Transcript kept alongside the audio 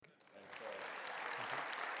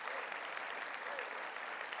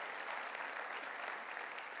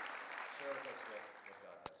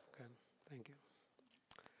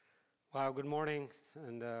Wow, good morning,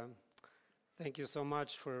 and thank you so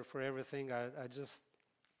much for everything. I just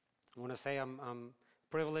want to say I'm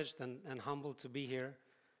privileged and humbled to be here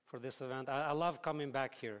for this event. I love coming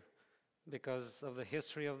back here because of the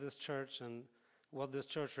history of this church and what this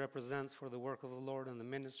church represents for the work of the Lord and the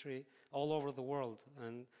ministry all over the world.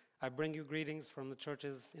 And I bring you greetings from the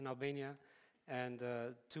churches in Albania, and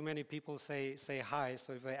too many people say hi,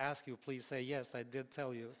 so if they ask you, please say yes, I did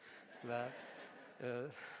tell you that.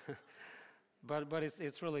 But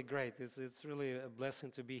it's really great. It's really a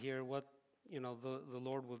blessing to be here. What the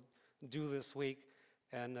Lord will do this week,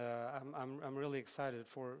 and I'm really excited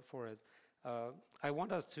for it. I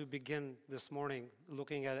want us to begin this morning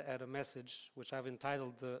looking at a message which I've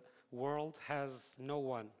entitled "The World Has No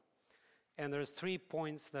One," and there's 3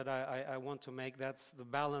 points that I want to make. That's the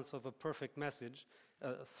balance of a perfect message.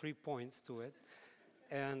 3 points to it,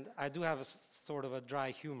 and I do have a sort of a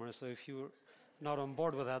dry humor. So if you're not on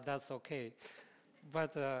board with that, that's okay.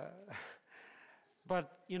 But there's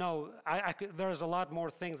a lot more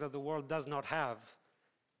things that the world does not have,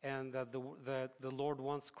 and that the Lord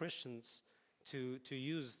wants Christians to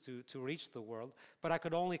use to reach the world. But I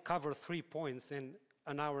could only cover 3 points in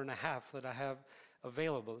an hour and a half that I have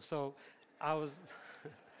available. So I was.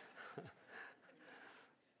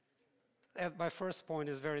 My first point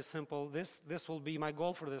is very simple. This will be my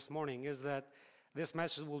goal for this morning, is that this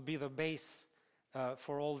message will be the base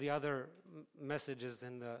for all the other messages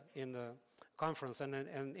in the conference, and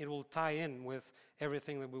it will tie in with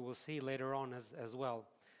everything that we will see later on as well.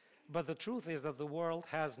 But the truth is that the world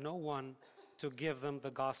has no one to give them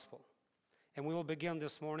the gospel. And we will begin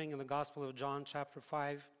this morning in the Gospel of John chapter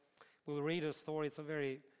 5. We'll read a story. It's a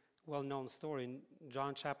very well-known story in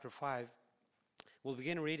John chapter 5. We'll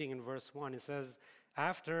begin reading in verse 1. It says,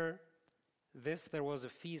 "After this there was a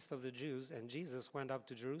feast of the Jews, and Jesus went up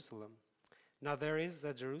to Jerusalem. Now there is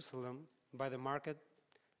at Jerusalem by the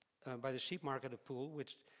sheep market, a pool,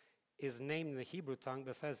 which is named in the Hebrew tongue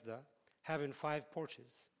Bethesda, having 5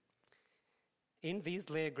 porches. In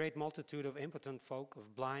these lay a great multitude of impotent folk,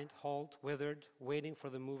 of blind, halt, withered, waiting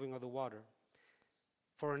for the moving of the water.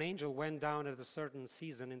 For an angel went down at a certain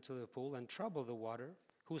season into the pool and troubled the water.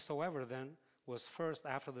 Whosoever then was first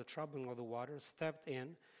after the troubling of the water stepped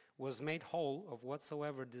in, was made whole of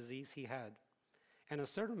whatsoever disease he had. And a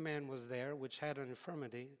certain man was there which had an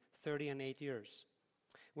infirmity 38 years.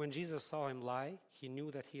 When Jesus saw him lie, he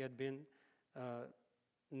knew that he had been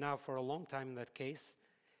now for a long time in that case.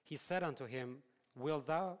 He said unto him, Wilt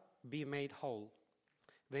thou be made whole?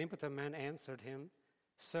 The impotent man answered him,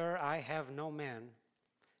 Sir, I have no man,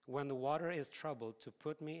 when the water is troubled, to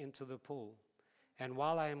put me into the pool. And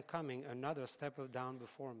while I am coming, another steppeth down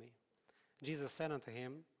before me. Jesus said unto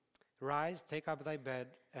him, Rise, take up thy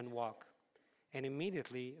bed, and walk. And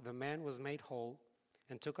immediately the man was made whole,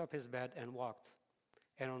 and took up his bed and walked.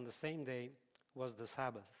 And on the same day was the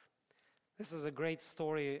Sabbath." This is a great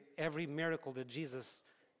story. Every miracle that Jesus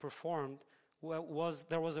performed,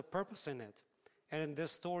 there was a purpose in it. And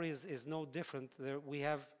this story is no different.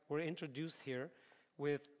 We're introduced here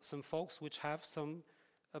with some folks which have some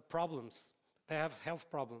problems. They have health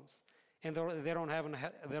problems, and they don't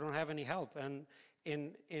have any help. And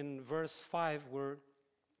in verse 5, we're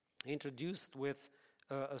introduced with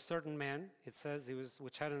a certain man. It says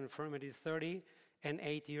which had an infirmity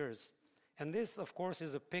 38 years. And this, of course,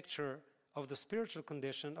 is a picture of the spiritual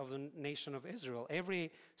condition of the nation of Israel.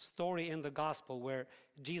 Every story in the gospel where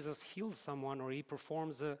Jesus heals someone or he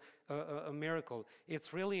performs a miracle,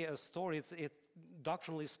 it's really a story. It's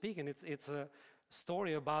doctrinally speaking, it's a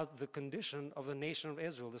story about the condition of the nation of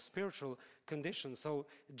Israel, the spiritual condition. So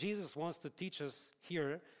Jesus wants to teach us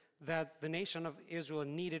here that the nation of Israel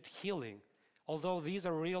needed healing. Although these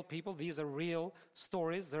are real people, these are real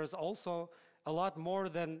stories, there's also a lot more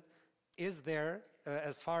than is there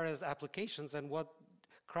as far as applications and what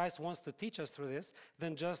Christ wants to teach us through this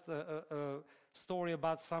than just a story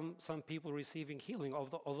about some people receiving healing,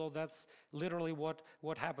 although that's literally what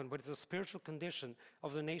happened. But it's a spiritual condition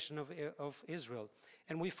of the nation of Israel.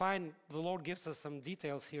 And we find the Lord gives us some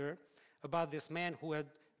details here about this man who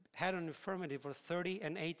had an infirmity for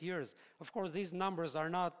 38 years. Of course, these numbers are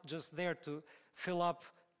not just there to fill up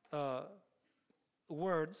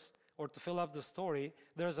words or to fill up the story.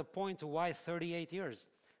 There's a point to why 38 years.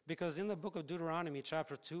 Because in the book of Deuteronomy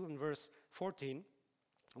chapter 2 and verse 14,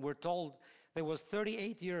 we're told there was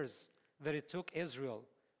 38 years that it took Israel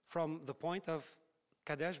from the point of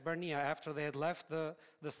Kadesh Barnea, after they had left the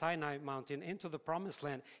Sinai mountain into the promised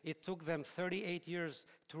land. It took them 38 years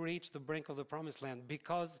to reach the brink of the promised land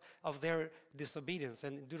because of their disobedience.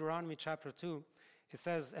 And in Deuteronomy chapter 2, it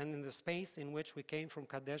says, "And in the space in which we came from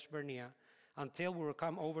Kadesh Barnea until we were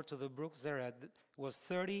come over to the brook Zered was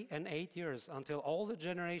 38 years, until all the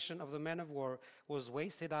generation of the men of war was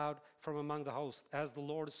wasted out from among the host, as the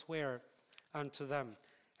Lord sware unto them.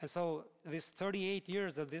 And so this 38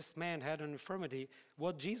 years that this man had an infirmity,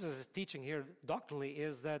 what Jesus is teaching here doctrinally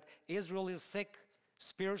is that Israel is sick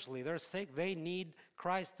spiritually. They're sick. They need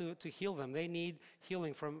Christ to heal them. They need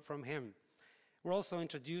healing from him. We're also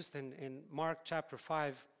introduced in Mark chapter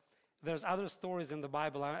 5. There's other stories in the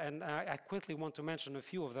Bible, and I quickly want to mention a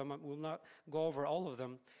few of them. I will not go over all of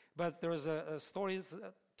them. But there's a story,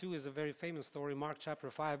 too, is a very famous story, Mark chapter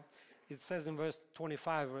 5. It says in verse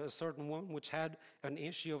 25, a certain woman which had an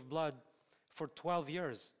issue of blood for 12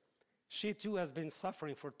 years. She too has been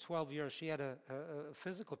suffering for 12 years. She had a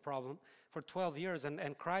physical problem for 12 years,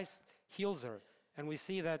 and Christ heals her. And we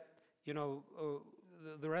see that,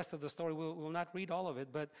 the rest of the story, we'll not read all of it,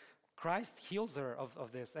 but Christ heals her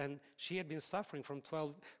of this, and she had been suffering for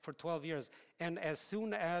 12 years. And as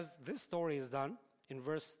soon as this story is done, in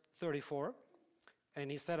verse 34,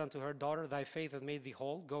 and he said unto her, Daughter, thy faith hath made thee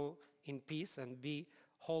whole. Go in peace and be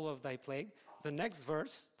whole of thy plague. The next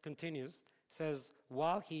verse continues, says,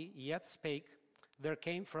 While he yet spake, there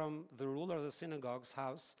came from the ruler of the synagogue's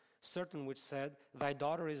house certain which said, Thy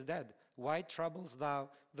daughter is dead. Why troubles thou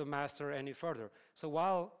the master any further? So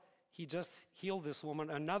while he just healed this woman,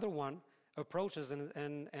 another one approaches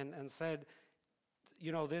and said,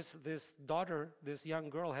 this daughter, this young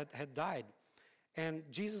girl had died. And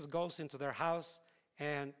Jesus goes into their house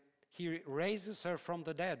and he raises her from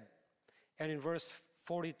the dead. And in verse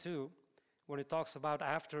 42, when it talks about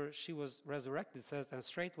after she was resurrected, it says, And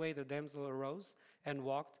straightway the damsel arose and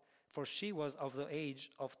walked, for she was of the age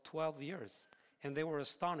of 12 years. And they were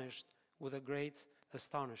astonished with a great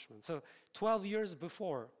astonishment. So 12 years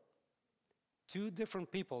before, two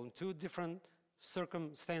different people in two different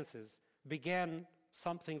circumstances began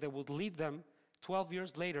something that would lead them 12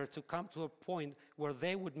 years later to come to a point where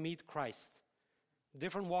they would meet Christ.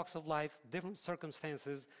 Different walks of life, different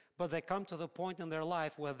circumstances, but they come to the point in their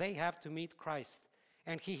life where they have to meet Christ.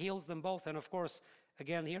 And he heals them both. And of course,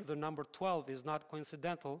 again here, the number 12 is not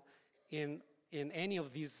coincidental in any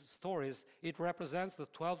of these stories. It represents the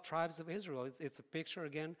 12 tribes of Israel. It's a picture,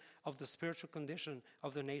 again, of the spiritual condition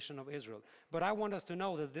of the nation of Israel. But I want us to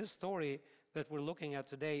know that this story that we're looking at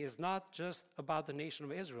today is not just about the nation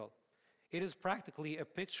of Israel. It is practically a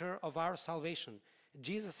picture of our salvation.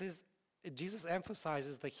 Jesus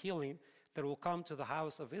emphasizes the healing that will come to the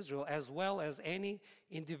house of Israel, as well as any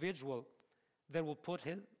individual that will put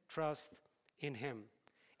his trust in him.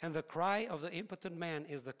 And the cry of the impotent man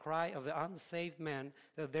is the cry of the unsaved man,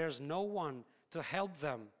 that there's no one to help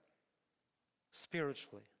them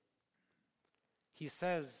spiritually. He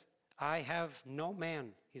says, I have no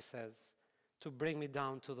man, he says, to bring me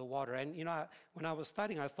down to the water. And when I was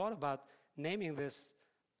studying, I thought about naming this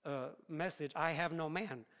message, I have no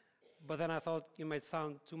man. But then I thought it might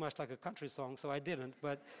sound too much like a country song, so I didn't.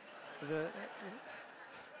 But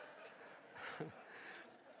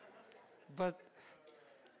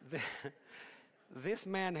this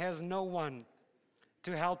man has no one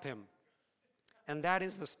to help him. And that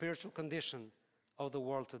is the spiritual condition of the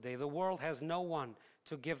world today. The world has no one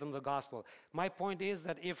to give them the gospel. My point is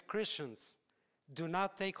that if Christians do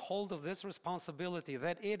not take hold of this responsibility,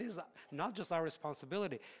 that it is not just our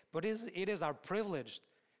responsibility, but it is our privilege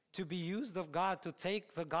to be used of God to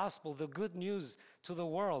take the gospel, the good news to the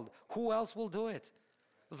world. Who else will do it?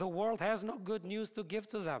 The world has no good news to give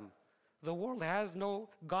to them. The world has no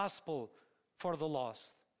gospel for the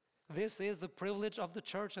lost. This is the privilege of the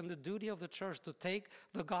church and the duty of the church to take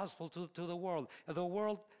the gospel to the world. The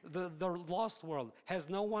lost world has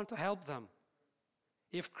no one to help them.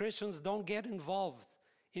 If Christians don't get involved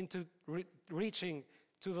into reaching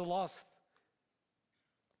to the lost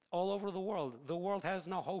all over the world has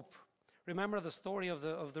no hope. Remember the story of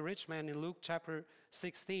the rich man in Luke chapter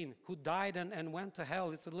 16 who died and went to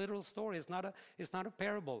hell. It's a literal story. It's not a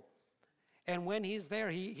parable. And when he's there,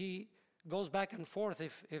 he goes back and forth.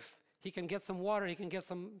 If he can get some water, he can get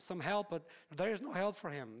some help, but there is no help for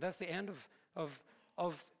him. That's the end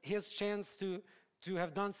of his chance to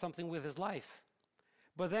have done something with his life.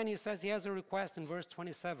 But then he says he has a request in verse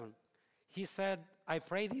 27. He said, I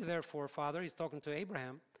pray thee therefore, Father, he's talking to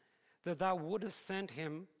Abraham, that thou wouldest send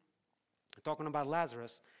him, talking about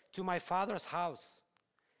Lazarus, to my father's house.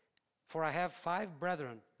 For I have 5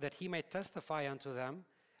 brethren, that he may testify unto them,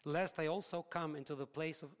 lest they also come into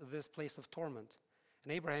this place of torment.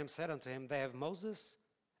 And Abraham said unto him, They have Moses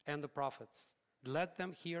and the prophets. Let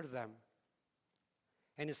them hear them.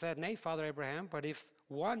 And he said, Nay, Father Abraham, but if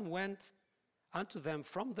one went unto them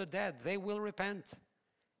from the dead, they will repent.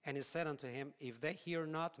 And he said unto him, if they hear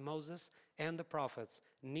not Moses and the prophets,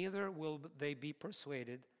 neither will they be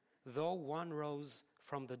persuaded, though one rose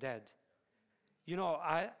from the dead. You know,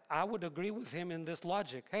 I would agree with him in this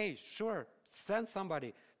logic. Hey, sure, send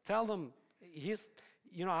somebody. Tell them,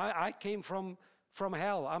 I came from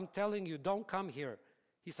hell. I'm telling you, don't come here.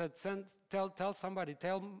 He said, tell somebody,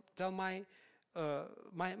 tell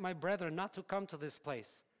my brethren not to come to this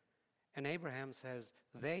place. And Abraham says,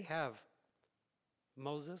 they have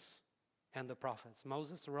Moses and the prophets.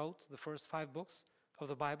 Moses wrote the first 5 books of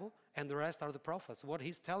the Bible, and the rest are the prophets. What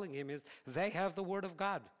he's telling him is they have the Word of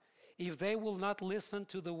God. If they will not listen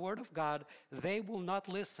to the Word of God, they will not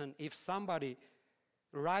listen if somebody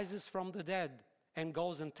rises from the dead and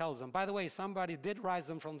goes and tells them. By the way, somebody did rise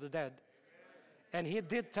them from the dead, and he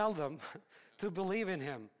did tell them to believe in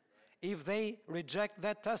him. If they reject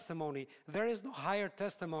that testimony, there is no higher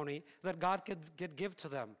testimony that God could give to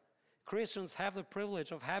them. Christians have the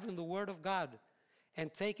privilege of having the Word of God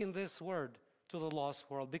and taking this Word to the lost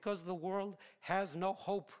world, because the world has no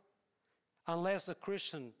hope unless a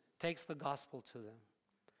Christian takes the gospel to them.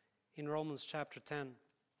 In Romans chapter 10,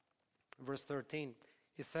 verse 13,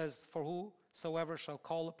 it says, for whosoever shall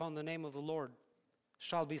call upon the name of the Lord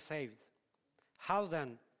shall be saved. How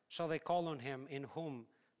then shall they call on him in whom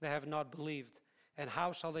they have not believed? And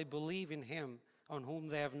how shall they believe in him on whom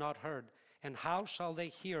they have not heard? And how shall they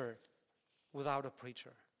hear without a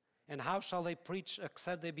preacher? And how shall they preach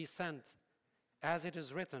except they be sent? As it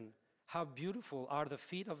is written, how beautiful are the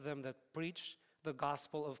feet of them that preach the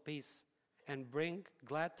gospel of peace and bring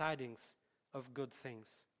glad tidings of good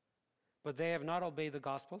things. But they have not obeyed the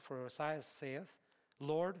gospel, for Isaiah saith,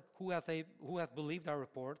 Lord, who hath believed our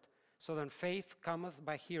report? So then faith cometh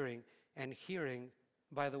by hearing, and hearing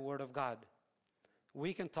by the word of God.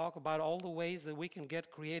 We can talk about all the ways that we can get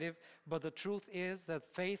creative, but the truth is that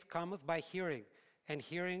faith cometh by hearing, and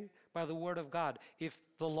hearing by the word of God. If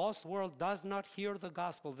the lost world does not hear the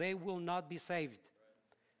gospel, they will not be saved.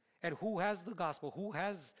 And who has the gospel? Who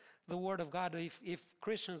has the word of God? If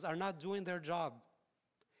Christians are not doing their job,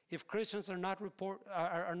 if Christians are not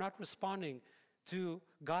responding to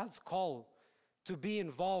God's call to be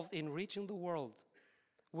involved in reaching the world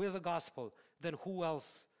with the gospel, then who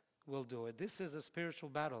else will do it? This is a spiritual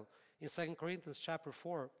battle. In 2 Corinthians chapter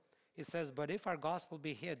 4, it says, but if our gospel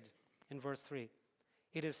be hid, in verse 3,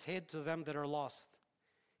 it is hid to them that are lost,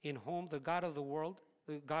 in whom the God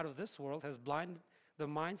of this world has blinded the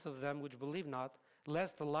minds of them which believe not,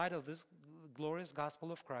 lest the light of this glorious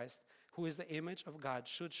gospel of Christ, who is the image of God,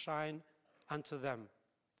 should shine unto them.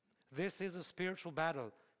 This is a spiritual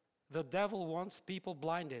battle. The devil wants people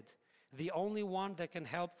blinded. The only one that can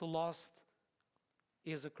help the lost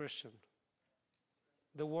is a Christian.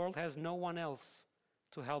 The world has no one else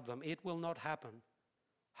to help them. It will not happen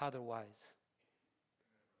otherwise.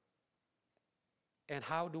 And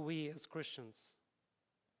how do we as Christians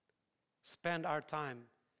spend our time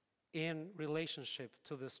in relationship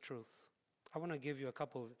to this truth? I want to give you a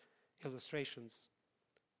couple of illustrations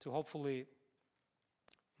to hopefully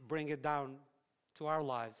bring it down to our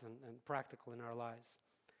lives and practical in our lives.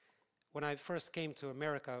 When I first came to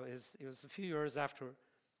America, it was a few years after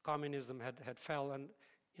communism had fell. And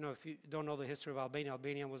if you don't know the history of Albania,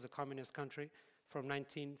 Albania was a communist country from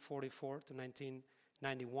 1944 to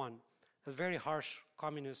 1991. A very harsh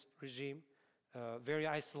communist regime, very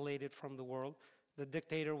isolated from the world. The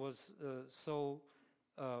dictator was so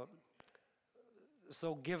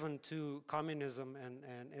given to communism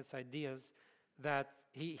and its ideas that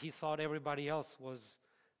he thought everybody else was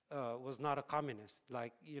not a communist.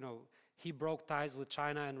 He broke ties with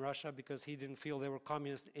China and Russia because he didn't feel they were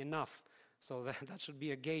communist enough. So that should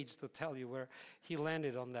be a gauge to tell you where he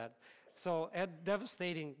landed on that. So it had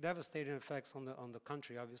devastating effects on the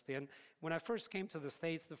country, obviously. And when I first came to the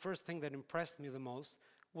States, the first thing that impressed me the most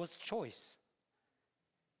was choice.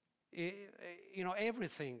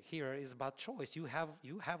 Everything here is about choice. You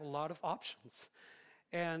have a lot of options.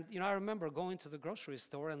 And I remember going to the grocery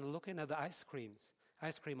store and looking at the ice cream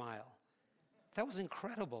aisle. That was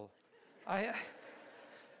incredible. I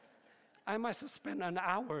must have spent an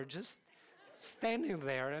hour just standing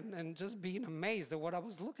there and just being amazed at what I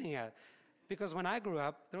was looking at. Because when I grew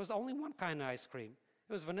up, there was only one kind of ice cream.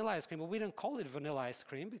 It was vanilla ice cream, but we didn't call it vanilla ice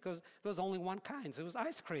cream because there was only one kind. So it was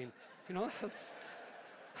ice cream.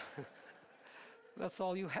 That's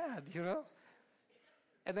all you had,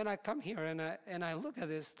 And then I come here and I look at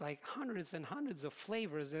this, like hundreds and hundreds of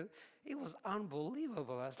flavors. And it was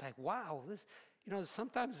unbelievable. I was like, wow, this,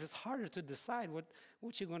 sometimes it's harder to decide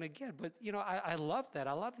what you're going to get. But, I love that.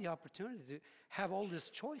 I love the opportunity to have all these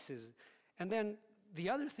choices. And then the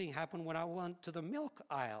other thing happened when I went to the milk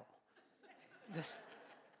aisle.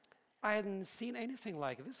 I hadn't seen anything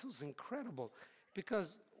like it. This was incredible.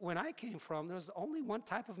 Because when I came from, there was only one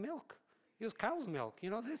type of milk. It was cow's milk. You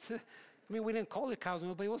know, that's, I mean, we didn't call it cow's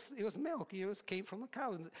milk, but it was milk. It came from a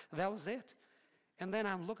cow. And that was it. And then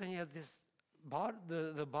I'm looking at this,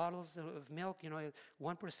 the bottles of milk, you know, 1%,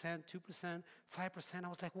 2%, 5%. I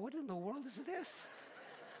was like, what in the world is this?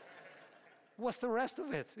 What's the rest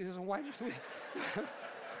of it? Why did we...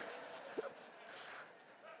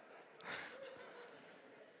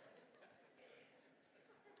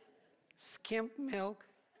 Skimmed milk,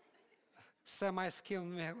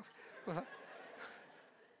 semi-skimmed milk,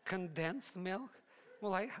 condensed milk.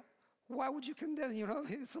 Well, like, why would you condense? You know,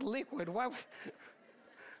 it's a liquid. Why would...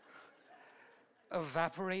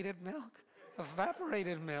 Evaporated milk?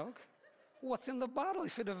 Evaporated milk? What's in the bottle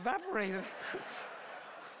if it evaporated?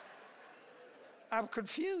 I'm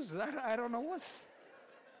confused. I don't know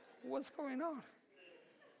what's going on.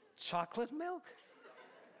 Chocolate milk?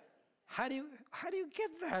 How do you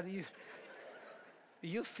get that?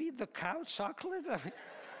 You feed the cow chocolate? I mean,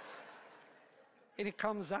 and it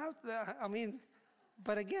comes out. I mean,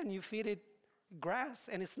 but again, you feed it grass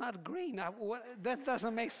and it's not green. That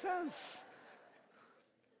doesn't make sense.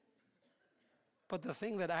 But the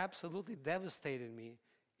thing that absolutely devastated me,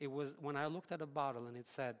 it was when I looked at a bottle and it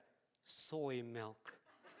said, soy milk.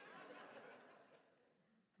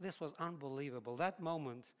 This was unbelievable. That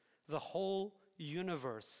moment, the whole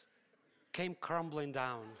universe came crumbling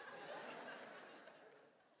down.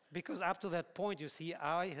 Because up to that point, you see,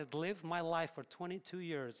 I had lived my life for 22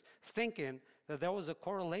 years thinking that there was a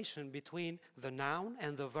correlation between the noun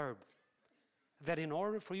and the verb. That in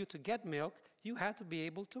order for you to get milk, you had to be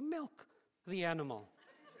able to milk the animal.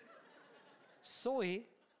 Soy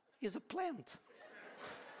is a plant.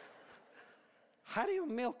 How do you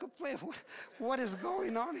milk a plant? What is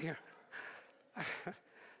going on here?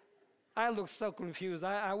 I look so confused.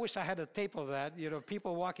 I wish I had a tape of that. You know,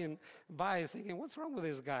 people walking by thinking, what's wrong with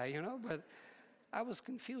this guy? You know, but I was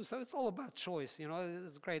confused. So it's all about choice. You know,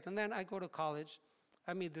 it's great. And then I go to college.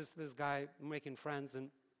 I meet this guy, making friends, and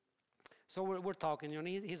so we're talking. You know,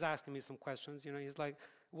 he's asking me some questions. You know, he's like,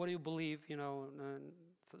 what do you believe? You know,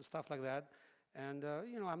 stuff like that. And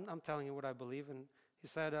you know, I'm telling him what I believe. And he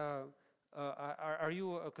said, are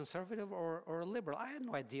you a conservative or a liberal? I had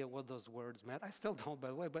no idea what those words meant. I still don't, by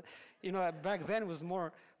the way. But you know, back then it was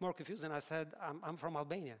more confusing. I said, I'm from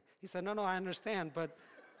Albania. He said, no, I understand, but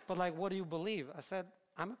like, what do you believe? I said,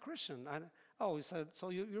 I'm a Christian. He said, so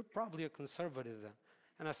you're probably a conservative then.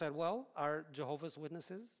 And I said, well, are Jehovah's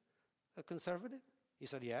Witnesses a conservative? He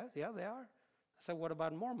said, yeah, they are. I said, what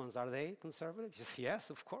about Mormons? Are they conservative? He said, yes,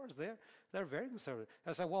 of course, they're very conservative.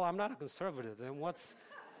 I said, well, I'm not a conservative. Then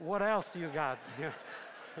what else you got?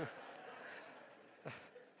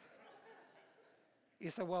 He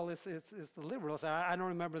said, well, it's the liberals. I don't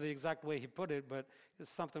remember the exact way he put it, but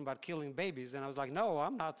it's something about killing babies. And I was like, no,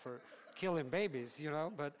 I'm not for killing babies, you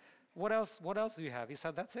know. But what else do you have? He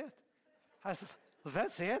said, that's it. I said,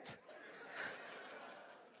 that's it?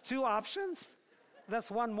 2 options? That's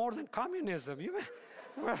one more than communism.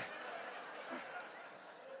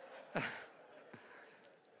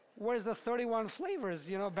 Where's the 31 flavors,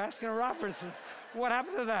 you know, Baskin Robbins? What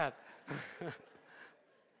happened to that?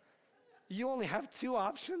 You only have 2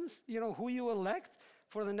 options? You know, who you elect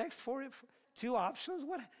for the next 2 options?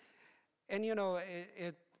 What? And, you know,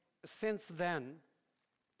 since then,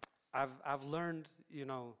 I've learned, you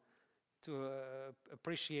know, to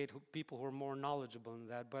appreciate people who are more knowledgeable in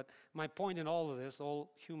that. But my point in all of this,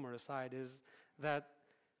 all humor aside, is that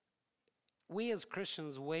we as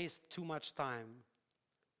Christians waste too much time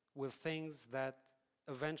with things that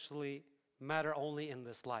eventually matter only in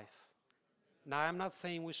this life. Now, I'm not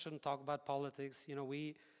saying we shouldn't talk about politics. You know,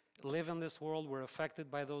 we live in this world. We're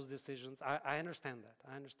affected by those decisions. I understand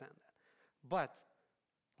that. But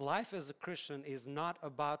life as a Christian is not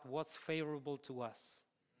about what's favorable to us.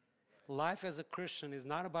 Life as a Christian is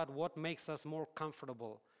not about what makes us more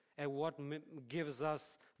comfortable and what gives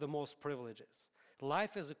us the most privileges.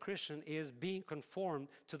 Life as a Christian is being conformed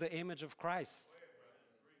to the image of Christ.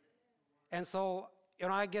 And so, you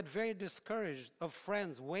know, I get very discouraged of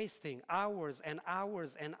friends wasting hours and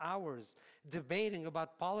hours and hours debating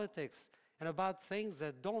about politics and about things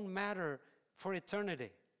that don't matter for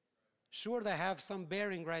eternity. Sure, they have some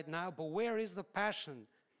bearing right now, but where is the passion?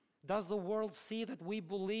 Does the world see that we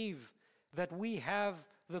believe that we have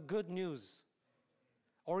the good news?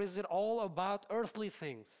 Or is it all about earthly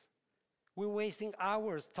things? We're wasting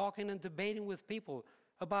hours talking and debating with people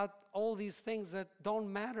about all these things that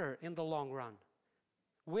don't matter in the long run.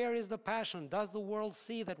 Where is the passion? Does the world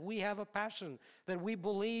see that we have a passion, that we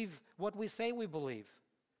believe what we say we believe?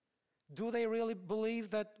 Do they really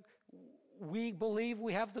believe that we believe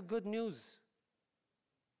we have the good news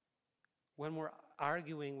when we're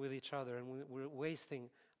arguing with each other and we're wasting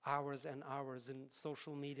hours and hours in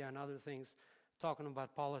social media and other things, talking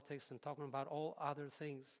about politics and talking about all other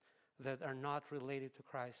things that are not related to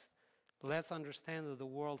Christ. Let's understand that the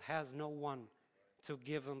world has no one to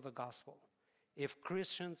give them the gospel. If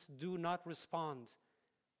Christians do not respond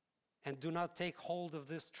and do not take hold of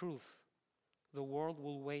this truth, the world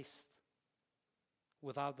will waste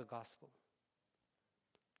without the gospel.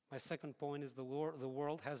 My second point is the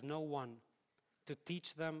world has no one to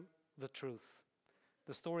teach them the truth.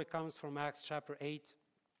 The story comes from Acts chapter 8.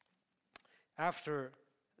 After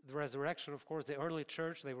the resurrection, of course, the early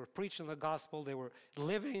church, they were preaching the gospel, they were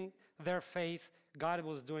living their faith. God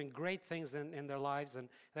was doing great things in their lives, and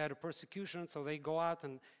they had a persecution, so they go out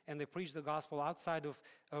and they preach the gospel outside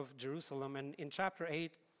of Jerusalem. And in chapter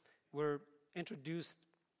 8, we're introduced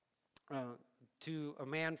to a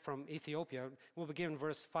man from Ethiopia. We'll begin in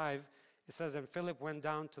verse 5. It says, and Philip went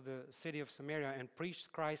down to the city of Samaria and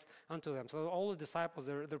preached Christ unto them. So all the disciples,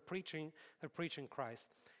 they're preaching Christ.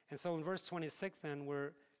 And so in verse 26 then,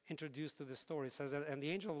 we're introduced to the story. It says, and the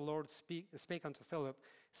angel of the Lord spake unto Philip,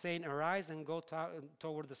 saying, arise and go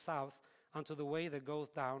toward the south unto the way that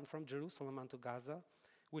goeth down from Jerusalem unto Gaza,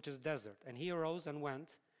 which is desert. And he arose and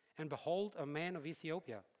went, and behold, a man of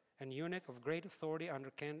Ethiopia, an eunuch of great authority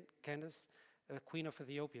under Candace, queen of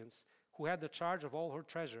Ethiopians, who had the charge of all her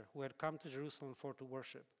treasure, who had come to Jerusalem for to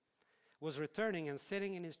worship, was returning and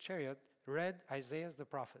sitting in his chariot, read Isaiah the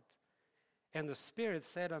prophet. And the Spirit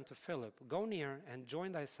said unto Philip, go near and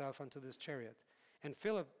join thyself unto this chariot. And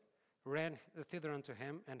Philip ran thither unto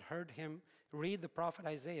him, and heard him read the prophet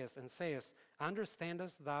Isaiah, and saith,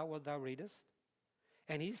 understandest thou what thou readest?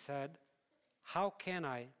 And he said, how can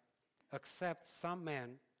I, except some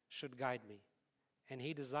man should guide me? And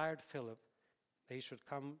he desired Philip that he should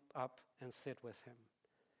come up and sit with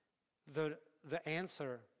him. The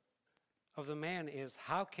answer of the man is,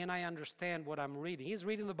 how can I understand what I'm reading? He's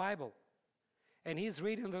reading the Bible. And he's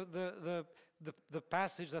reading the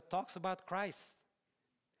passage that talks about Christ.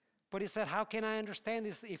 But he said, how can I understand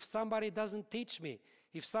this if somebody doesn't teach me?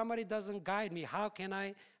 If somebody doesn't guide me, how can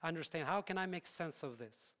I understand? How can I make sense of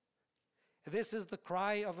this? This is the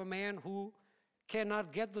cry of a man who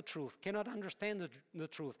cannot get the truth, cannot understand the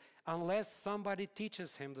truth, unless somebody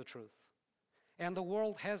teaches him the truth. And the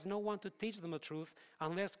world has no one to teach them the truth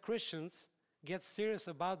unless Christians get serious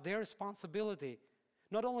about their responsibility,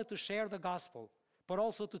 not only to share the gospel, but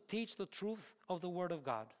also to teach the truth of the Word of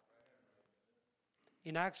God.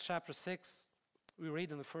 In Acts chapter 6, we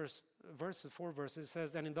read in the first four verses, it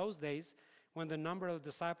says, and in those days, when the number of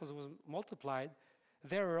disciples was multiplied,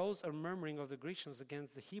 there arose a murmuring of the Grecians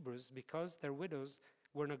against the Hebrews, because their widows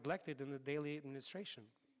were neglected in the daily administration.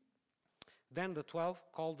 Then the 12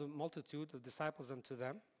 called the multitude of disciples unto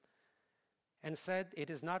them, and said, it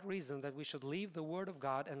is not reason that we should leave the word of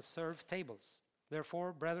God and serve tables.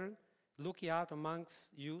 Therefore, brethren, look ye out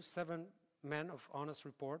amongst you 7 men of honest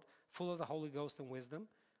report, full of the Holy Ghost and wisdom,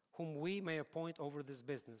 whom we may appoint over this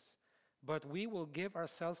business. But we will give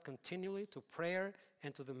ourselves continually to prayer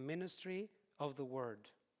and to the ministry of the word.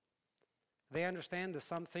 They understand that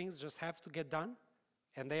some things just have to get done,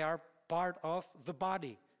 and they are part of the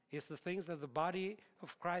body. It's the things that the body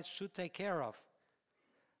of Christ should take care of.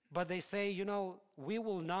 But they say, we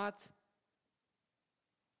will not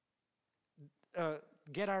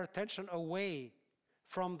get our attention away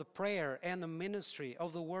from the prayer and the ministry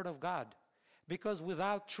of the Word of God. Because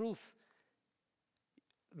without truth,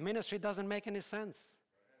 ministry doesn't make any sense.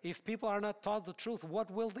 If people are not taught the truth,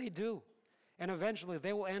 what will they do? And eventually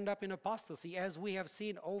they will end up in apostasy, as we have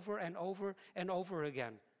seen over and over and over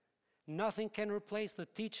again. Nothing can replace the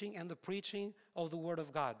teaching and the preaching of the Word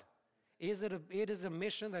of God. It is a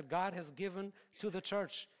mission that God has given to the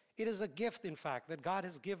church. It is a gift, in fact, that God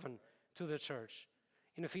has given to the church.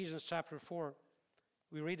 In Ephesians chapter 4,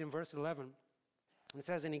 we read in verse 11, it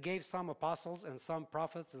says, and he gave some apostles and some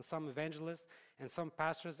prophets and some evangelists and some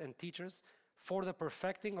pastors and teachers for the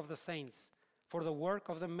perfecting of the saints, for the work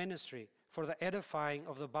of the ministry, for the edifying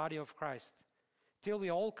of the body of Christ, till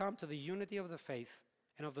we all come to the unity of the faith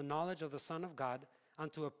and of the knowledge of the Son of God,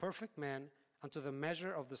 unto a perfect man, unto the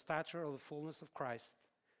measure of the stature of the fullness of Christ,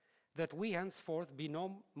 that we henceforth be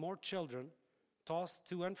no more children, tossed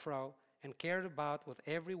to and fro, and carried about with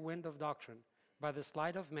every wind of doctrine, by the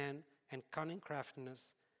sleight of men and cunning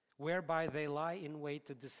craftiness, whereby they lie in wait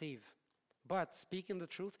to deceive. But, speaking the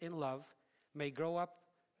truth in love, may grow up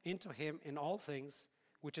into him in all things,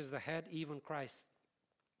 which is the head, even Christ,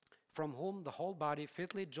 from whom the whole body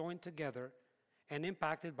fitly joined together and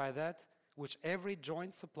impacted by that which every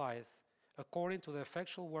joint supplieth, according to the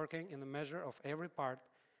effectual working in the measure of every part,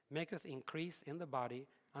 maketh increase in the body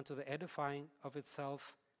unto the edifying of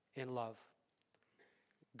itself in love.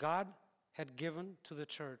 God had given to the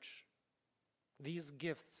church these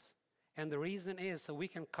gifts, and the reason is so we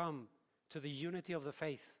can come to the unity of the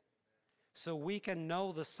faith, so we can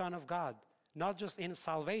know the Son of God, not just in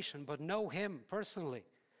salvation, but know Him personally.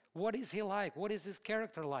 What is He like? What is His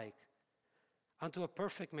character like? Unto a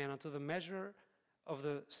perfect man, unto the measure of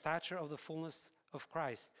the stature of the fullness of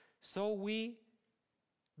Christ. So we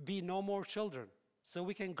be no more children, so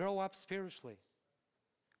we can grow up spiritually.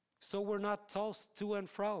 So we're not tossed to and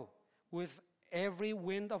fro with every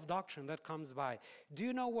wind of doctrine that comes by. Do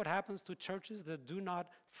you know what happens to churches that do not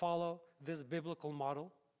follow this biblical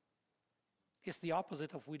model? It's the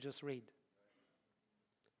opposite of what we just read.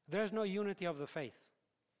 There's no unity of the faith.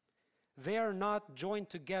 They are not joined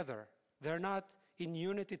together. They're not in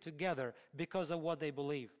unity together because of what they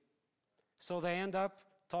believe. So they end up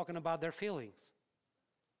talking about their feelings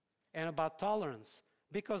and about tolerance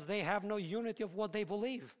because they have no unity of what they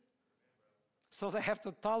believe. So they have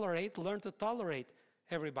to learn to tolerate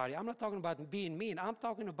everybody. I'm not talking about being mean. I'm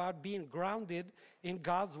talking about being grounded in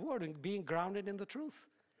God's word and being grounded in the truth.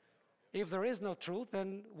 If there is no truth,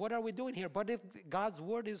 then what are we doing here? But if God's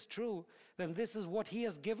word is true, then this is what He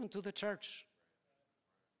has given to the church.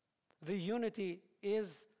 The unity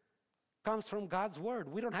comes from God's word.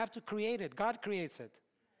 We don't have to create it. God creates it.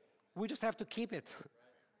 We just have to keep it.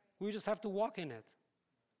 We just have to walk in it.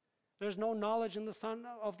 There's no knowledge in the Son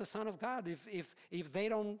of God if they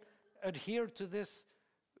don't adhere to this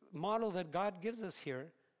model that God gives us here.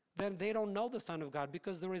 Then they don't know the Son of God,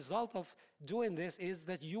 because the result of doing this is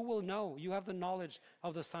that you will know. You have the knowledge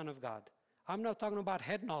of the Son of God. I'm not talking about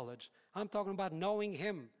head knowledge. I'm talking about knowing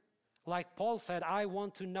Him. Like Paul said, I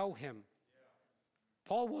want to know Him.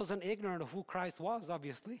 Paul wasn't ignorant of who Christ was,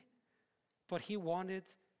 obviously, but he wanted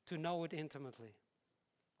to know it intimately.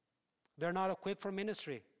 They're not equipped for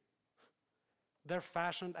ministry. They're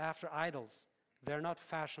fashioned after idols. They're not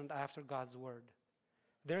fashioned after God's word.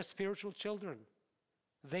 They're spiritual children.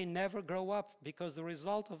 They never grow up, because the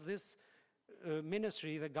result of this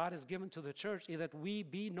ministry that God has given to the church is that we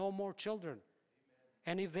be no more children.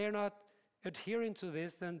 And if they're not adhering to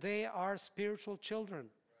this, then they are spiritual children.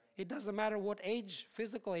 It doesn't matter what age,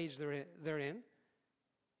 physical age they're in.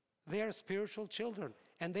 They are spiritual children,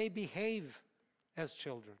 and they behave as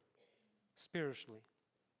children spiritually.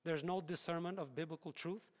 There's no discernment of biblical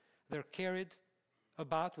truth. They're carried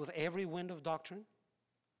about with every wind of doctrine.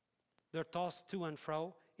 They're tossed to and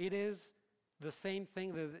fro. It is the same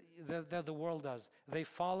thing that the world does. They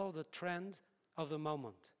follow the trend of the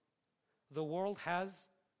moment. The world has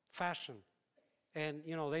fashion. And,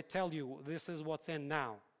 they tell you this is what's in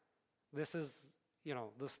now. This is,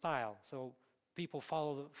 the style. So people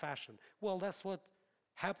follow the fashion. Well, that's what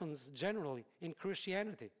happens generally in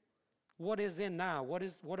Christianity. What is in now?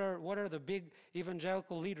 What are the big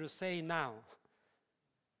evangelical leaders saying now?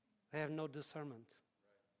 They have no discernment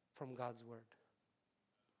from God's word.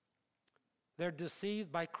 They're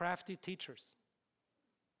deceived by crafty teachers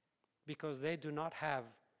because they do not have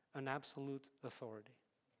an absolute authority.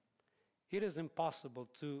 It is impossible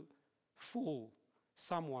to fool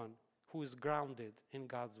someone who is grounded in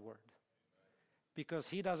God's word, because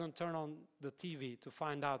he doesn't turn on the TV to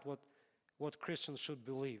find out what Christians should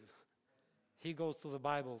believe. He goes to the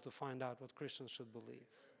Bible to find out what Christians should believe.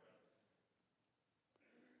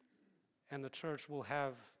 And the church will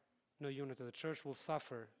have no unity. The church will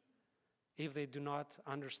suffer if they do not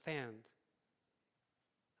understand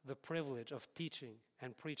the privilege of teaching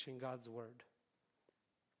and preaching God's word.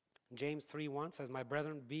 James 3:1 says, "My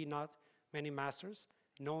brethren, be not many masters,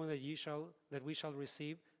 knowing that we shall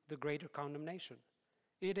receive the greater condemnation."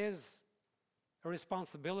 It is a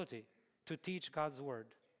responsibility to teach God's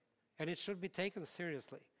word, and it should be taken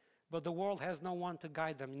seriously. But the world has no one to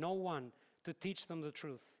guide them, no one to teach them the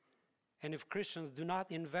truth. And if Christians do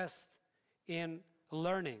not invest in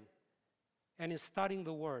learning and in studying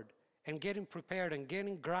the word and getting prepared and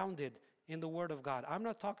getting grounded in the word of God, I'm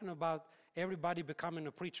not talking about everybody becoming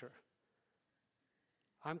a preacher.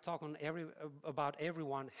 I'm talking about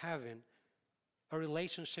everyone having a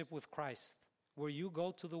relationship with Christ, where you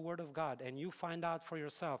go to the word of God and you find out for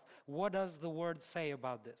yourself, what does the word say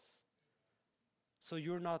about this? So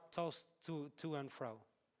you're not tossed to and fro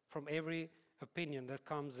from every opinion that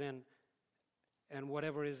comes in and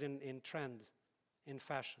whatever is in trend, in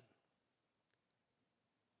fashion.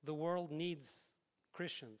 The world needs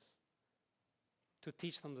Christians to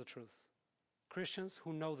teach them the truth. Christians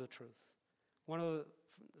who know the truth. One of the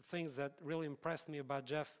things that really impressed me about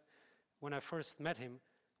Jeff when I first met him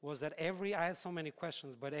was that I had so many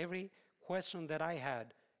questions, but every question that I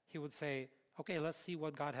had, he would say, okay, let's see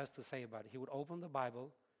what God has to say about it. He would open the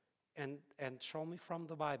Bible and show me from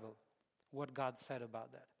the Bible what God said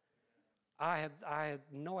about that. I had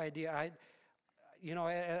no idea.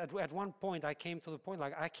 At one point I came to the point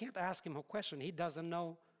like I can't ask him a question he doesn't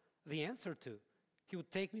know the answer to. He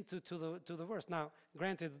would take me to the verse. Now,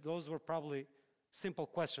 granted, those were probably simple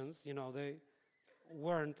questions. They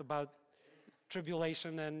weren't about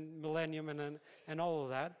tribulation and millennium and all of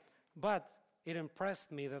that. But it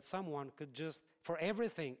impressed me that someone could just, for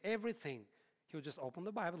everything, he would just open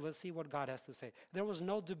the Bible, let's see what God has to say. There was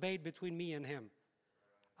no debate between me and him.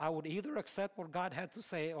 I would either accept what God had to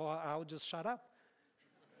say or I would just shut up.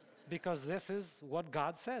 Because this is what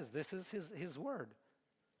God says. This is his word.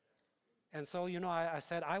 And so, I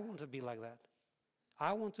said, I want to be like that.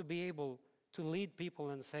 I want to be able to lead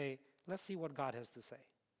people and say, let's see what God has to say.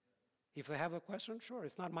 If they have a question, sure,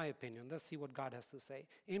 it's not my opinion. Let's see what God has to say.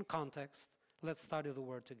 In context, let's study the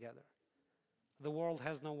word together. The world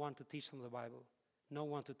has no one to teach them the Bible, no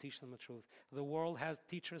one to teach them the truth. The world has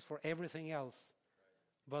teachers for everything else,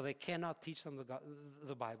 but they cannot teach them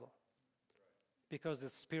the Bible because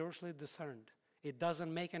it's spiritually discerned. It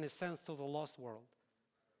doesn't make any sense to the lost world.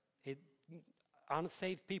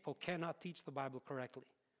 Unsaved people cannot teach the Bible correctly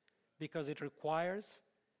because it requires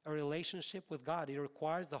a relationship with God. It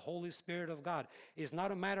requires the Holy Spirit of God. It's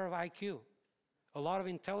not a matter of IQ. A lot of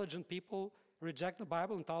intelligent people reject the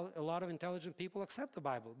Bible, and a lot of intelligent people accept the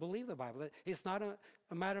Bible, believe the Bible. It's not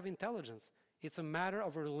a matter of intelligence. It's a matter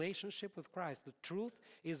of a relationship with Christ. The truth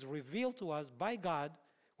is revealed to us by God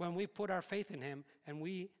when we put our faith in Him and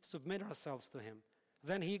we submit ourselves to Him.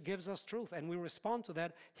 Then He gives us truth, and we respond to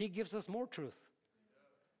that. He gives us more truth.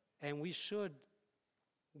 And we should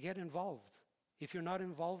get involved. If you're not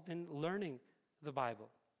involved in learning the Bible,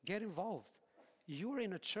 get involved. You're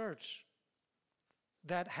in a church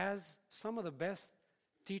that has some of the best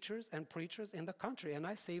teachers and preachers in the country, and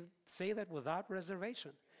I say that without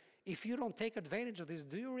reservation. If you don't take advantage of this,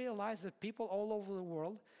 do you realize that people all over the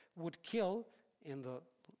world would kill, in the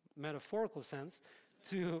metaphorical sense,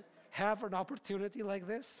 to have an opportunity like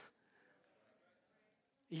this?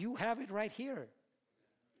 You have it right here.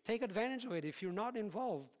 Take advantage of it if you're not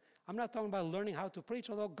involved. I'm not talking about learning how to preach,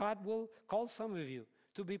 although God will call some of you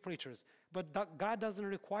to be preachers. But God doesn't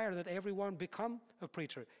require that everyone become a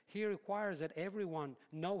preacher. He requires that everyone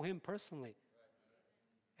know Him personally.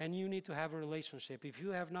 And you need to have a relationship. If you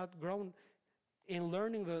have not grown in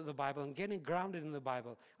learning the Bible and getting grounded in the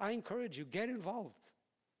Bible, I encourage you, get involved.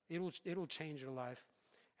 It'll change your life.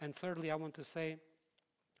 And thirdly, I want to say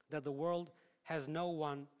that the world has no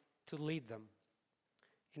one to lead them.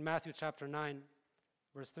 In Matthew chapter 9,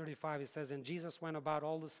 verse 35, it says, "And Jesus went about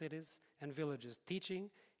all the cities and villages, teaching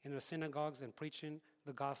in their synagogues and preaching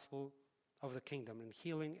the gospel of the kingdom, and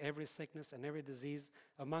healing every sickness and every disease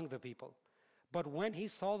among the people. But when He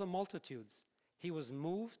saw the multitudes, He was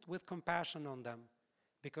moved with compassion on them,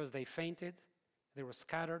 because they fainted, they were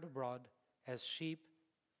scattered abroad as sheep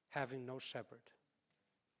having no shepherd."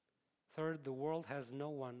 Third, the world has no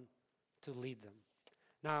one to lead them.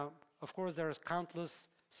 Now, of course, there's countless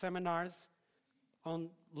seminars on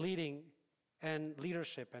leading and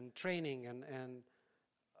leadership and training and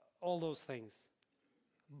all those things.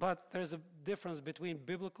 But there's a difference between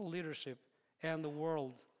biblical leadership and the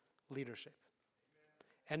world leadership.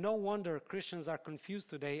 And no wonder Christians are confused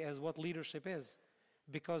today as what leadership is,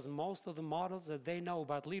 because most of the models that they know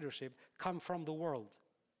about leadership come from the world.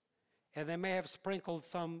 And they may have sprinkled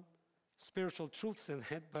some spiritual truths in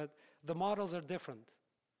it, but the models are different.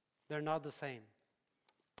 They're not the same.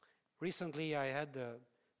 Recently, I had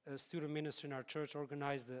a student ministry in our church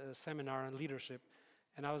organized a seminar on leadership,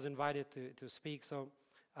 and I was invited to speak. So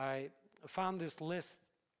I found this list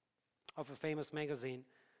of a famous magazine,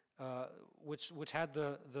 which had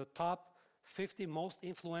the top 50 most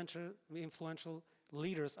influential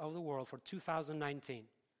leaders of the world for 2019.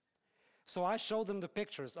 So I showed them the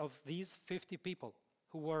pictures of these 50 people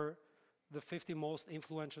who were the 50 most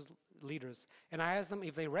influential leaders. And I asked them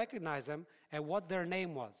if they recognized them and what their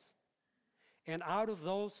name was. And out of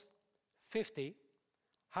those 50,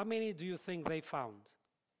 how many do you think they found?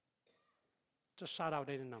 Just shout out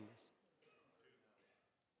any numbers.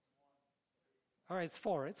 All right, it's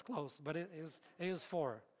 4. It's close, but it was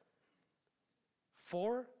 4.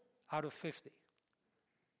 4 out of 50.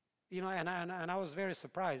 And I was very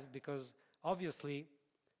surprised because obviously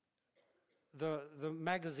the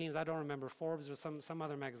magazines, I don't remember, Forbes or some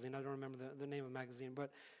other magazine, I don't remember the name of the magazine,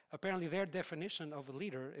 but apparently their definition of a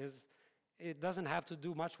leader is it doesn't have to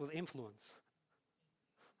do much with influence.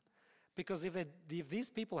 Because if these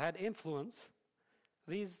people had influence,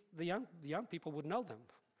 the young people would know them.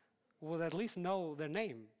 will at least know their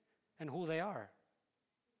name and who they are.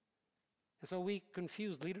 And so we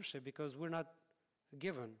confuse leadership because we're not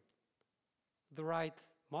given the right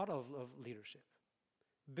model of leadership.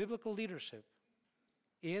 Biblical leadership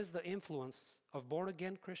is the influence of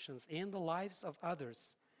born-again Christians in the lives of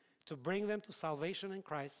others to bring them to salvation in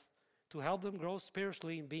Christ, to help them grow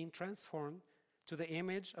spiritually in being transformed to the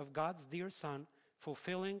image of God's dear Son,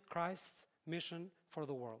 fulfilling Christ's mission for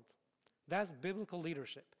the world. That's biblical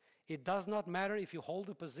leadership. It does not matter if you hold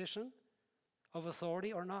a position of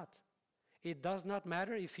authority or not. It does not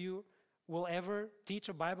matter if you will ever teach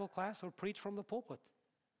a Bible class or preach from the pulpit.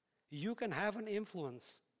 You can have an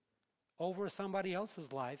influence over somebody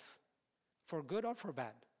else's life for good or for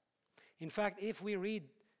bad. In fact, if we read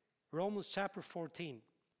Romans chapter 14,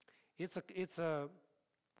 it's a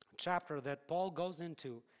chapter that Paul goes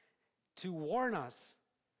into to warn us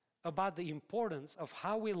about the importance of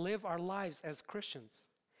how we live our lives as Christians.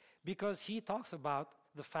 Because he talks about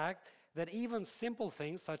the fact that even simple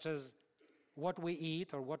things such as what we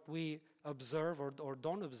eat or what we observe or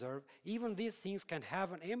don't observe, even these things can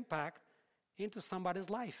have an impact into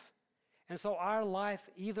somebody's life. And so our life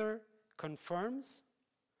either confirms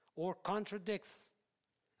or contradicts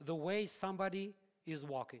the way somebody is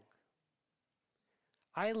walking.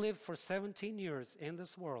 I lived for 17 years in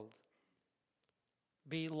this world,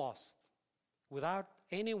 being lost, without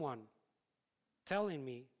anyone telling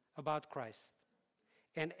me about Christ.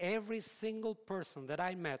 And every single person that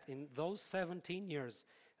I met in those 17 years,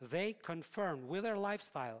 they confirmed with their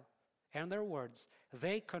lifestyle and their words,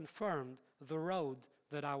 they confirmed the road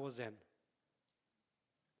that I was in.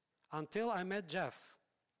 Until I met Jeff,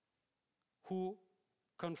 who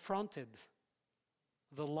confronted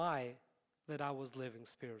the lie that I was living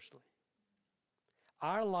spiritually.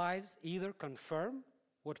 Our lives either confirm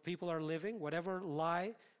what people are living, whatever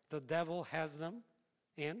lie the devil has them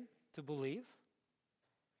in to believe,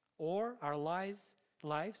 or our lives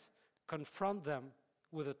confront them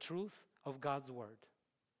with the truth of God's word.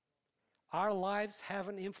 Our lives have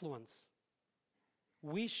an influence.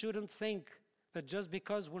 We shouldn't think that just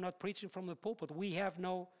because we're not preaching from the pulpit, we have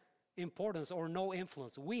no importance or no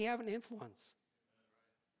influence. We have an influence.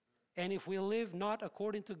 And if we live not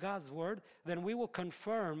according to God's word, then we will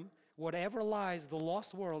confirm whatever lies the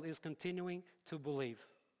lost world is continuing to believe.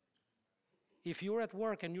 If you're at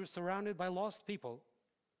work and you're surrounded by lost people,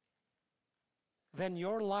 then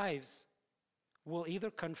your lives will either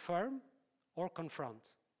confirm or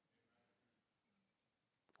confront.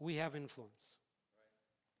 We have influence.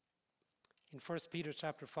 In 1 Peter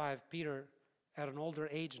chapter 5, Peter, at an older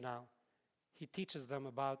age now, he teaches them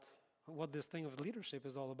about what this thing of leadership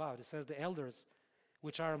is all about. It says, "The elders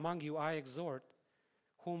which are among you I exhort,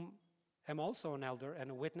 whom am also an elder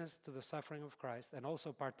and a witness to the suffering of Christ, and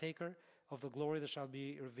also partaker of the glory that shall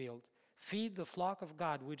be revealed. Feed the flock of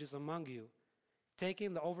God which is among you,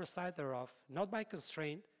 taking the oversight thereof, not by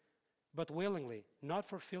constraint, but willingly, not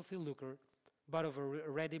for filthy lucre, but of a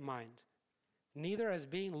ready mind, neither as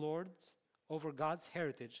being lords over God's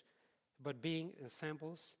heritage, but being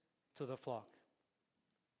ensamples to the flock."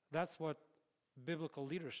 That's what biblical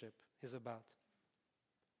leadership is about.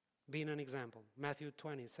 Being an example. Matthew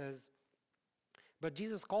 20 says, "But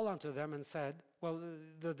Jesus called unto them and said," well,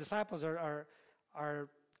 the disciples are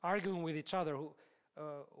arguing with each other,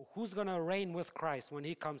 who's going to reign with Christ when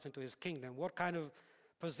he comes into his kingdom? What kind of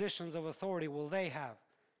positions of authority will they have?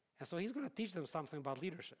 And so he's going to teach them something about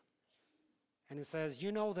leadership. And he says,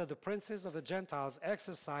 "You know that the princes of the Gentiles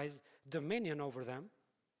exercise dominion over them,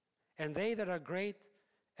 and they that are great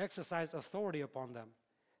exercise authority upon them.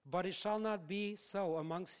 But it shall not be so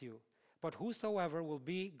amongst you. But whosoever will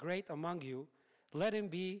be great among you, let him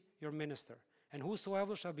be your minister. And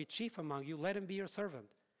whosoever shall be chief among you, let him be your servant.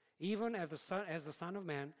 Even as the Son of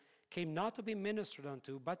Man came not to be ministered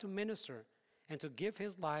unto, but to minister, and to give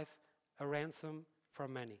his life a ransom for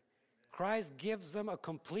many." Christ gives them a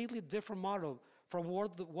completely different model from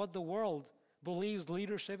what the world believes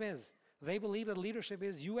leadership is. They believe that leadership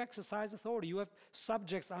is you exercise authority. You have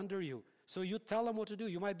subjects under you. So you tell them what to do.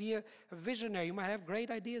 You might be a visionary. You might have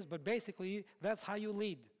great ideas, but basically that's how you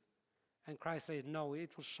lead. And Christ said, no,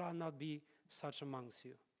 it shall not be such amongst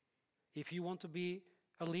you. If you want to be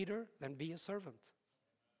a leader, then be a servant.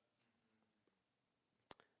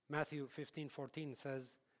 Matthew 15:14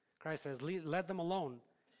 says, Christ says, "Let them alone.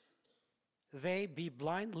 They be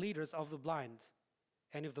blind leaders of the blind.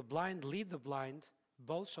 And if the blind lead the blind,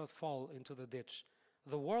 both shall fall into the ditch."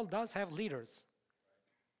 The world does have leaders,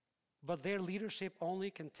 but their leadership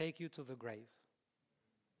only can take you to the grave.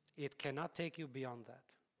 It cannot take you beyond that.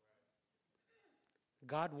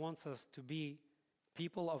 God wants us to be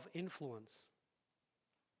people of influence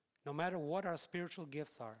no matter what our spiritual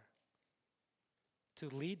gifts are, to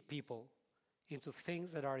lead people into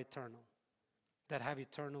things that are eternal, that have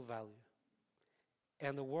eternal value.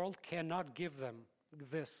 And the world cannot give them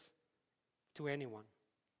this to anyone.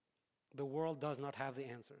 The world does not have the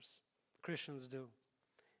answers. Christians do.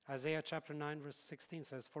 Isaiah chapter 9 verse 16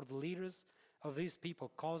 says, "For the leaders of these people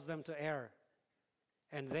cause them to err,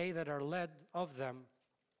 and they that are led of them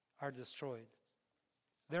are destroyed."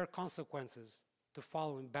 There are consequences to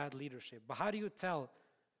following bad leadership. But how do you tell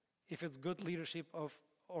if it's good leadership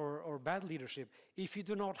or bad leadership if you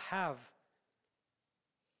do not have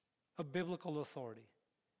a biblical authority?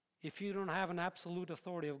 If you don't have an absolute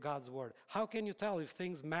authority of God's word, how can you tell if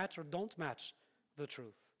things match or don't match the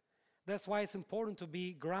truth? That's why it's important to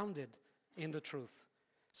be grounded in the truth,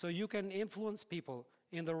 so you can influence people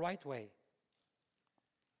in the right way.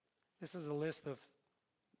 This is a list of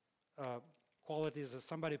qualities that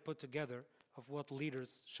somebody put together of what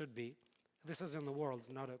leaders should be. This is in the world,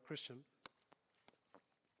 not a Christian.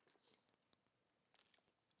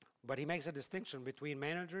 But he makes a distinction between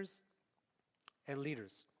managers and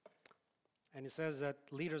leaders. And he says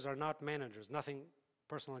that leaders are not managers. Nothing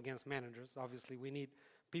personal against managers. Obviously, we need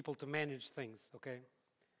people to manage things, okay?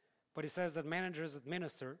 But he says that managers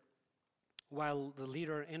administer while the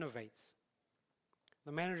leader innovates.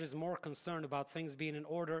 The manager is more concerned about things being in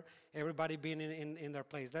order, everybody being in their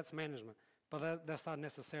place. That's management. But that's not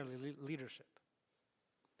necessarily leadership.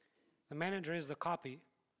 The manager is the copy.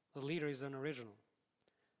 The leader is an original.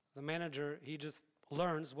 The manager, he just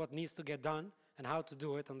learns what needs to get done and how to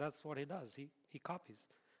do it, and that's what he does. He copies.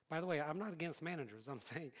 By the way, I'm not against managers, I'm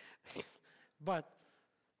saying, but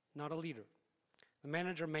not a leader. The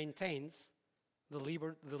manager maintains, the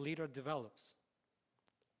leader develops.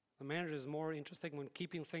 The manager is more interested in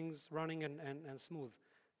keeping things running and smooth,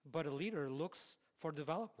 but a leader looks for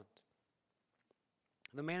development.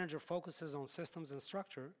 The manager focuses on systems and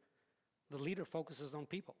structure. The leader focuses on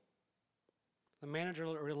people. The manager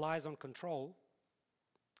relies on control.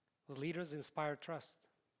 The leaders inspire trust.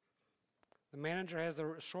 The manager has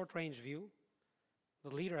a short-range view.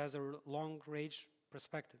 The leader has a long-range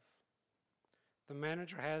perspective. The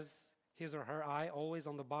manager has his or her eye always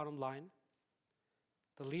on the bottom line.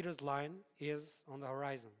 The leader's line is on the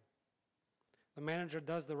horizon. The manager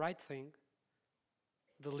does the right thing.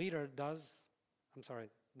 The manager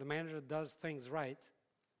does things right.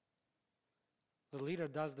 The leader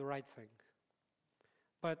does the right thing.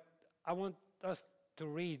 But I want us to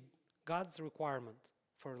read God's requirement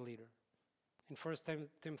for a leader. In 1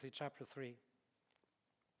 Timothy chapter 3,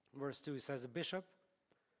 verse 2, it says, "A bishop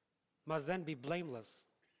must then be blameless,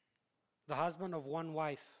 the husband of one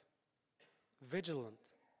wife, vigilant,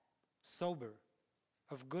 sober,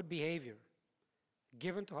 of good behavior,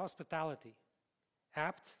 given to hospitality,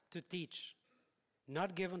 apt to teach,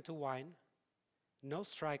 not given to wine, no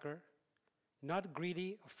striker, not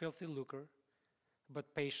greedy of filthy lucre,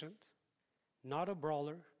 but patient, not a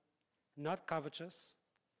brawler, not covetous,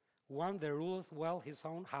 one that ruleth well his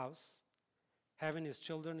own house, having his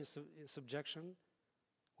children in subjection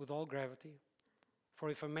with all gravity. For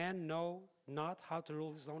if a man know not how to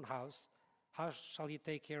rule his own house, how shall he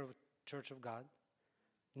take care of the church of God?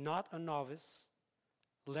 Not a novice,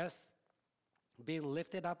 lest being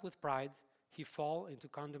lifted up with pride, he fall into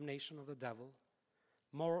condemnation of the devil.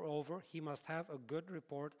 Moreover, he must have a good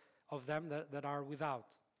report of them that are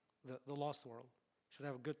without, the lost world. Should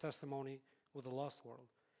have a good testimony with the lost world,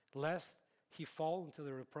 lest he fall into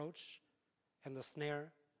the reproach and the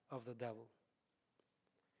snare of the devil."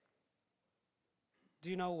 Do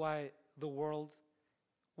you know why the world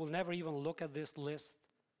will never even look at this list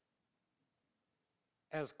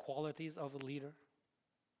as qualities of a leader?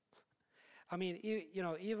 I mean,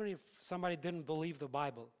 even if somebody didn't believe the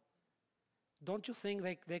Bible, don't you think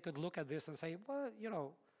they could look at this and say,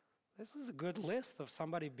 well, this is a good list of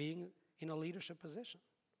somebody being in a leadership position?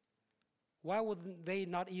 Why would they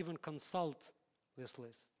not even consult this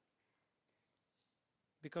list?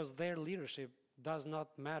 Because their leadership does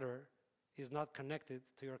not matter, is not connected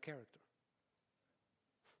to your character.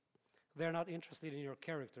 They're not interested in your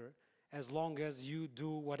character as long as you do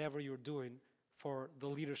whatever you're doing for the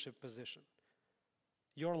leadership position.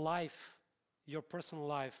 Your life, your personal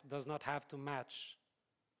life, does not have to match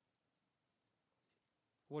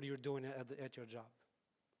what you're doing at your job.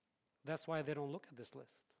 That's why they don't look at this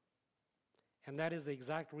list. And that is the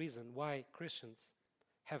exact reason why Christians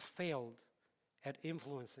have failed at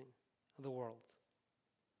influencing the world.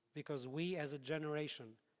 Because we as a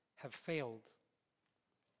generation have failed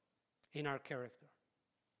in our character.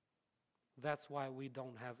 That's why we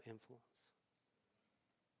don't have influence.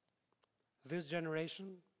 This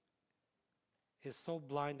generation is so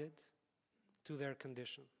blinded to their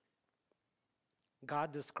condition.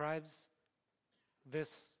 God describes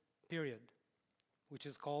this period, which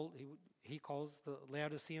is called, he calls the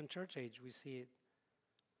Laodicean church age. We see it.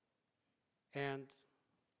 And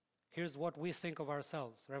here's what we think of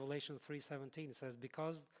ourselves. Revelation 3:17 says,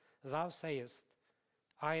 because thou sayest,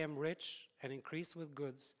 I am rich and increase with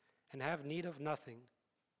goods and have need of nothing.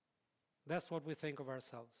 That's what we think of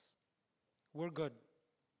ourselves. We're good.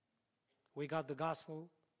 We got the gospel.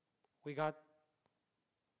 We got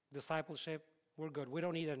discipleship. We're good. We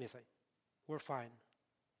don't need anything. We're fine.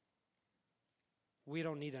 We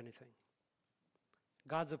don't need anything.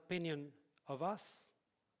 God's opinion of us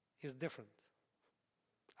is different.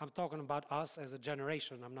 I'm talking about us as a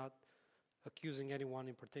generation. I'm not accusing anyone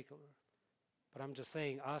in particular. But I'm just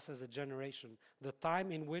saying us as a generation. The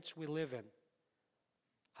time in which we live in.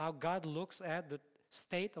 How God looks at the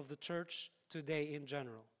state of the church today in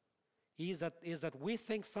general. Is that we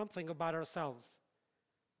think something about ourselves.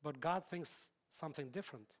 But God thinks something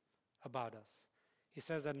different about us. He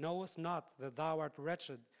says that knowest not that thou art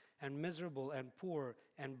wretched and miserable and poor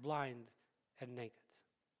and blind and naked.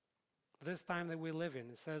 This time that we live in,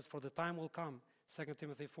 it says, for the time will come, 2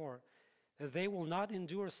 Timothy 4, that they will not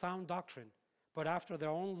endure sound doctrine, but after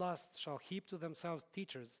their own lusts shall heap to themselves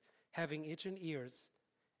teachers, having itching ears,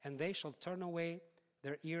 and they shall turn away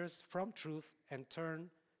their ears from truth and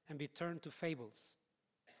be turned to fables.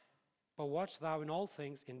 But watch thou in all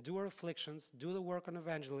things, endure afflictions, do the work of an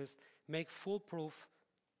evangelist, make full proof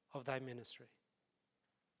of thy ministry.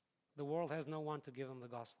 The world has no one to give them the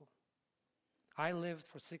gospel. I lived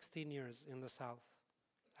for 16 years in the South,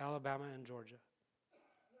 Alabama and Georgia.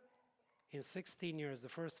 In 16 years, the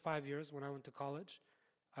first 5 years when I went to college,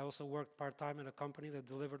 I also worked part-time in a company that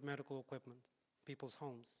delivered medical equipment, people's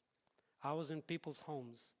homes. I was in people's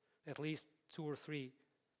homes at least 2 or 3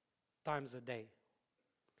 times a day.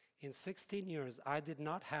 In 16 years, I did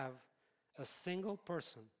not have a single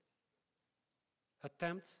person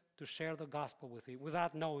attempt to share the gospel with me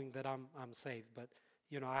without knowing that I'm saved. But,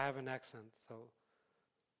 I have an accent, so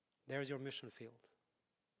there's your mission field.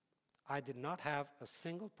 I did not have a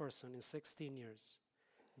single person in 16 years.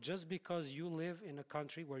 Just because you live in a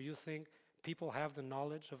country where you think people have the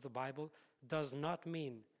knowledge of the Bible does not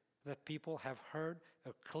mean that people have heard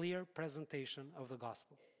a clear presentation of the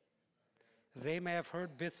gospel. They may have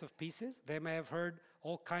heard bits of pieces, they may have heard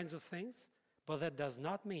all kinds of things, but that does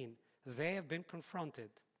not mean they have been confronted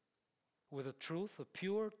with the truth, the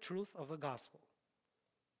pure truth of the gospel.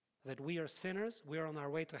 That we are sinners, we are on our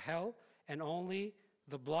way to hell, and only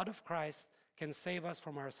the blood of Christ can save us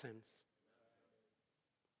from our sins.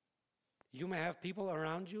 You may have people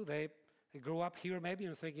around you, they grew up here maybe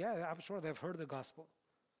and think, yeah, I'm sure they've heard the gospel.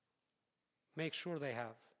 Make sure they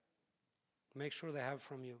have. Make sure they have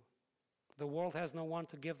from you. The world has no one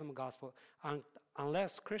to give them a gospel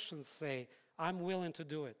unless Christians say, I'm willing to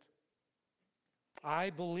do it. I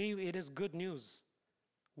believe it is good news.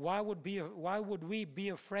 Why would we be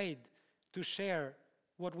afraid to share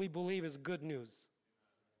what we believe is good news?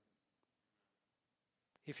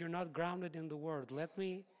 If you're not grounded in the Word, let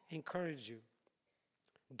me encourage you.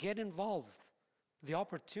 Get involved. The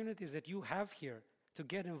opportunities that you have here to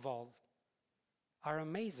get involved are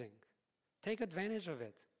amazing. Take advantage of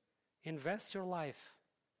it. Invest your life.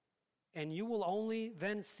 And you will only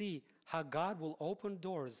then see how God will open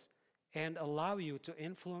doors and allow you to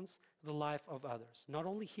influence the life of others. Not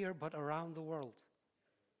only here, but around the world.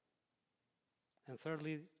 And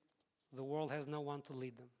thirdly, the world has no one to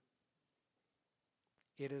lead them.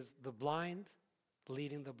 It is the blind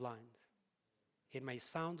leading the blind. It may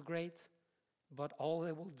sound great, but all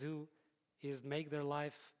they will do is make their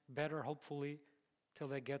life better, hopefully, till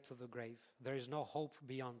they get to the grave. There is no hope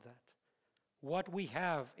beyond that. What we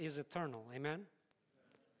have is eternal. Amen?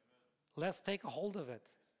 Let's take a hold of it.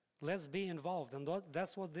 Let's be involved. And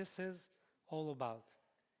that's what this is all about.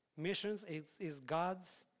 Missions is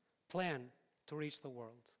God's plan to reach the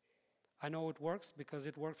world. I know it works because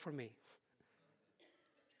it worked for me.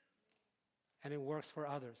 And it works for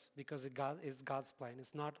others because it's God's plan.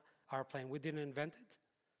 It's not our plan. We didn't invent it.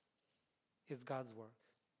 It's God's work.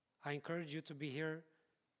 I encourage you to be here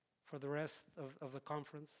for the rest of the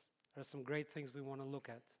conference. There are some great things we want to look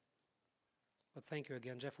at. But thank you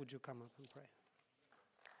again. Jeff, would you come up and pray?